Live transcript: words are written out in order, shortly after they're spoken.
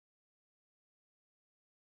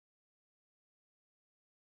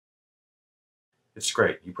It's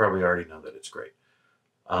great. You probably already know that it's great.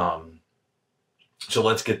 So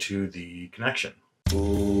let's get to the connection.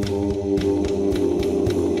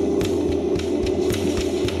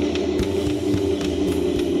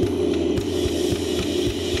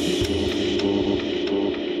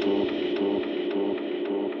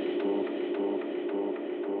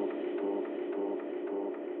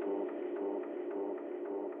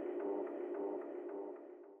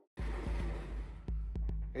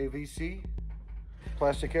 AVC,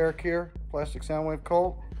 Plastic Eric here, Plastic Soundwave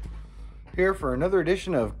Cult, here for another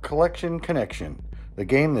edition of Collection Connection, the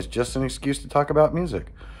game that's just an excuse to talk about music.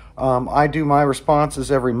 I do my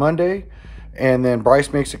responses every Monday, and then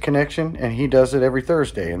Bryce makes a connection, and he does it every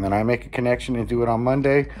Thursday, and then I make a connection and do it on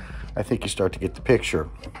Monday. I think you start to get the picture.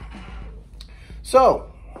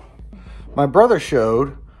 So, my brother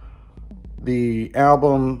showed the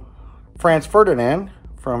album Franz Ferdinand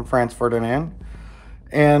from Franz Ferdinand,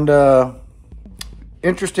 and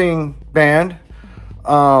interesting band.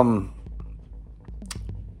 I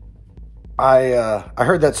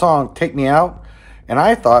heard that song "Take Me Out," and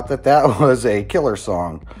I thought that was a Killer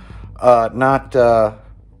song, not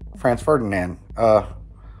Franz Ferdinand. It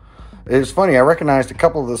was funny. I recognized a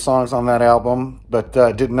couple of the songs on that album, but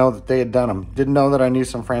didn't know that they had done them. Didn't know that I knew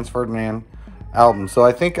some Franz Ferdinand albums. So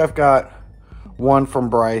I think I've got one from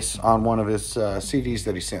Bryce on one of his CDs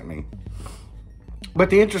that he sent me. But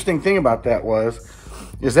the interesting thing about that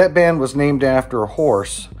is that band was named after a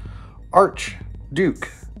horse, Archduke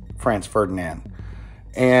Franz Ferdinand.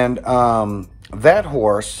 And that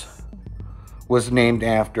horse was named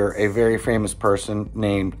after a very famous person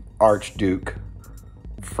named Archduke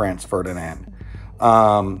Franz Ferdinand.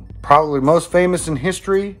 Probably most famous in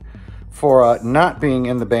history for not being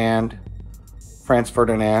in the band, Franz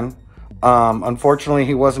Ferdinand. Unfortunately,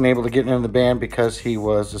 he wasn't able to get into the band because he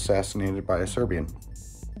was assassinated by a Serbian.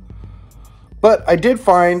 But I did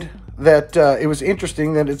find that it was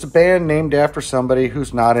interesting that it's a band named after somebody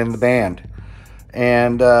who's not in the band.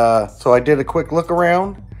 And so I did a quick look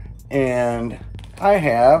around, and I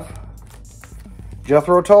have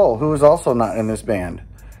Jethro Tull, who is also not in this band.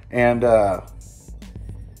 And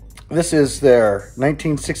this is their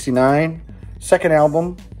 1969 second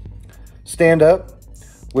album, Stand Up,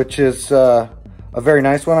 which is a very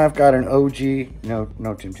nice one. I've got an OG, no,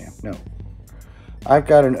 Tim Tam, no. I've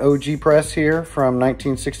got an OG press here from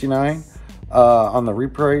 1969 on the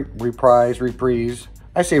reprise.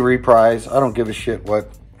 I say reprise. I don't give a shit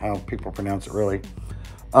how people pronounce it, really.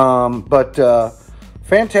 But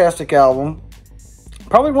fantastic album.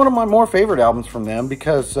 Probably one of my more favorite albums from them,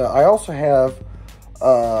 because I also have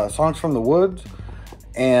Songs from the Woods.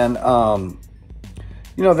 And,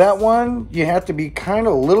 that one, you have to be kind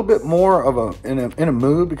of a little bit more in a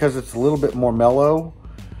mood, because it's a little bit more mellow.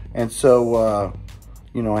 And so,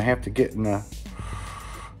 I have to get in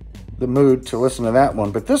the mood to listen to that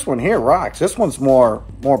one. But this one here rocks. This one's more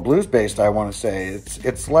blues based, I want to say.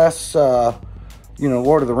 It's less,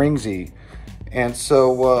 Lord of the Ringsy. And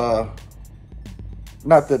so,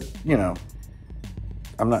 not that,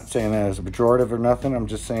 I'm not saying that as a pejorative or nothing. I'm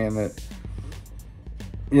just saying that,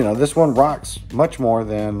 this one rocks much more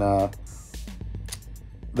than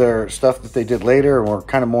their stuff that they did later and were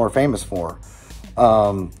kind of more famous for.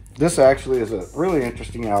 This actually is a really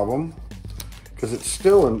interesting album because it's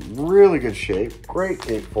still in really good shape. Great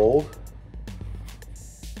gatefold.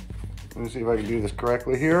 Let me see if I can do this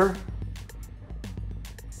correctly here.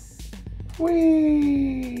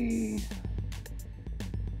 Whee!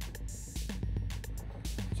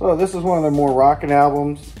 So this is one of their more rocking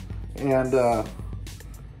albums, and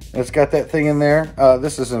it's got that thing in there.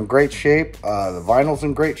 This is in great shape. The vinyl's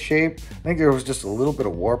in great shape. I think there was just a little bit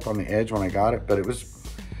of warp on the edge when I got it, but it was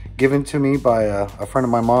given to me by a friend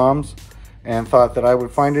of my mom's, and thought that I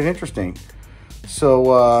would find it interesting.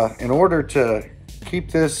 So in order to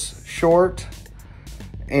keep this short,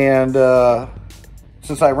 and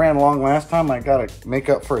since I ran long last time, I got to make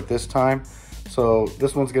up for it this time. So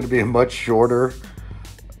this one's going to be a much shorter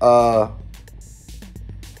one.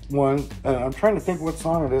 I'm trying to think what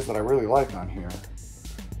song it is that I really like on here.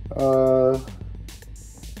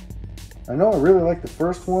 I know I really like the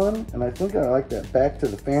first one, and I think I like that Back to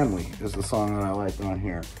the Family is the song that I like on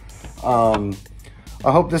here. I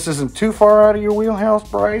hope this isn't too far out of your wheelhouse,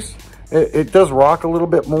 Bryce. It does rock a little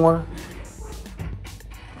bit more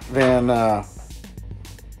than,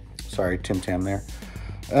 sorry, Tim Tam there,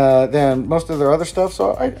 than most of their other stuff.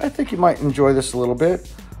 So I think you might enjoy this a little bit.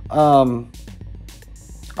 I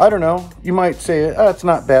don't know. You might say, it's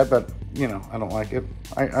not bad, but, I don't like it.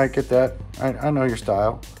 I get that. I know your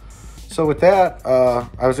style. So with that,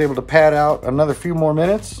 I was able to pad out another few more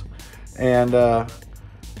minutes, and that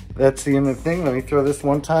that's the end of the thing. Let me throw this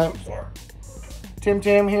one time. Tim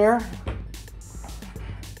Tam here.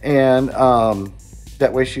 And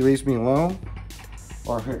that way she leaves me alone.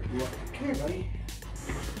 Or here, come here, buddy.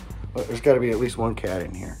 But there's got to be at least one cat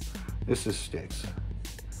in here. This is Sticks.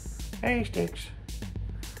 Hey, Sticks.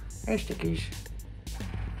 Hey, Stickies.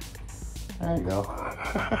 There you go.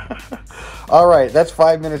 All right, that's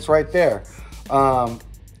 5 minutes right there. It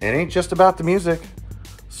ain't just about the music.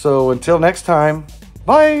 So until next time,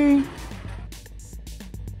 bye.